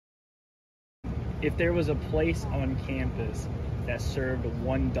If there was a place on campus that served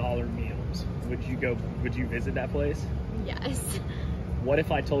 $1 meals, would you visit that place? Yes. What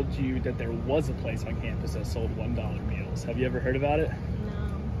if I told you that there was a place on campus that sold $1 meals? Have you ever heard about it?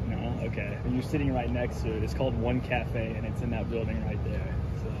 No. No? Okay. And you're sitting right next to it. It's called One Cafe, and it's in that building right there.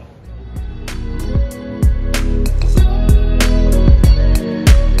 So.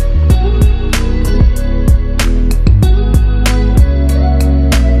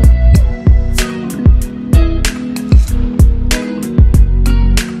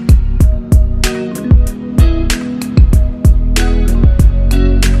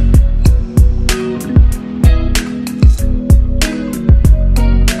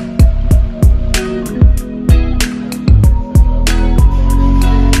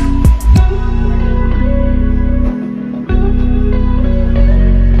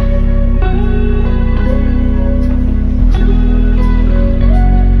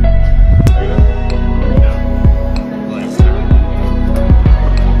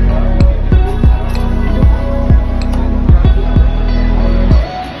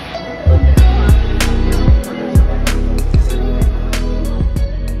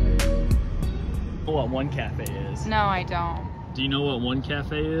 What One Cafe is? No, I don't. Do you know what One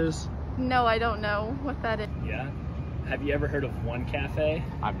Cafe is? No, I don't know what that is. Yeah? Have you ever heard of One Cafe?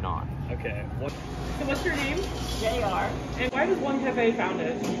 I'm not. Okay. What? So what's your name? JR. And why was One Cafe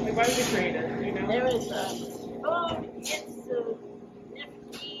founded? Like, why was it created? Do you know? There is food, it's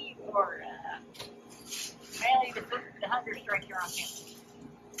nifty, or mainly the hunger strike here on campus.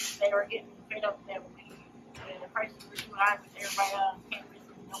 They were getting fed up that the prices were too high for everybody on campus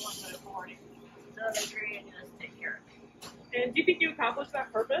and no one could afford it. So they created us to take care of it. And do you think you accomplished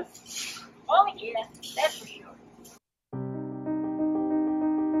that purpose? Oh yeah, that's for sure.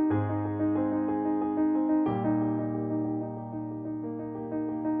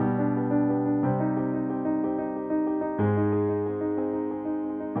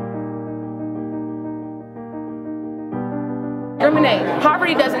 Discriminate.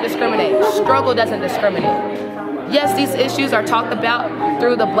 Poverty doesn't discriminate. Struggle doesn't discriminate. Yes, these issues are talked about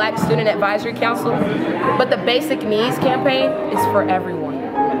through the Black Student Advisory Council, but the Basic Needs campaign is for everyone.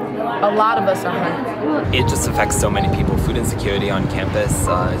 A lot of us are hungry. It just affects so many people. Food insecurity on campus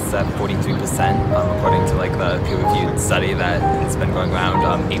is at 43%, according to like the peer-reviewed study that has been going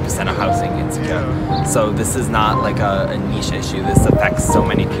around. 8% are housing insecure. So this is not like a niche issue. This affects so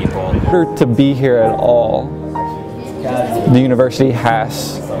many people. In order to be here at all, the university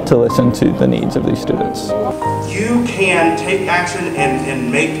has to listen to the needs of these students. You can take action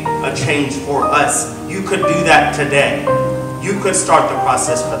and make a change for us. You could do that today. You could start the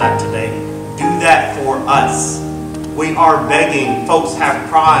process for that today. Do that for us. We are begging. Folks have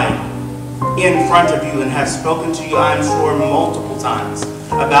pride in front of you and have spoken to you, I'm sure, multiple times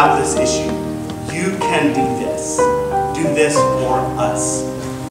about this issue. You can do this. Do this for us.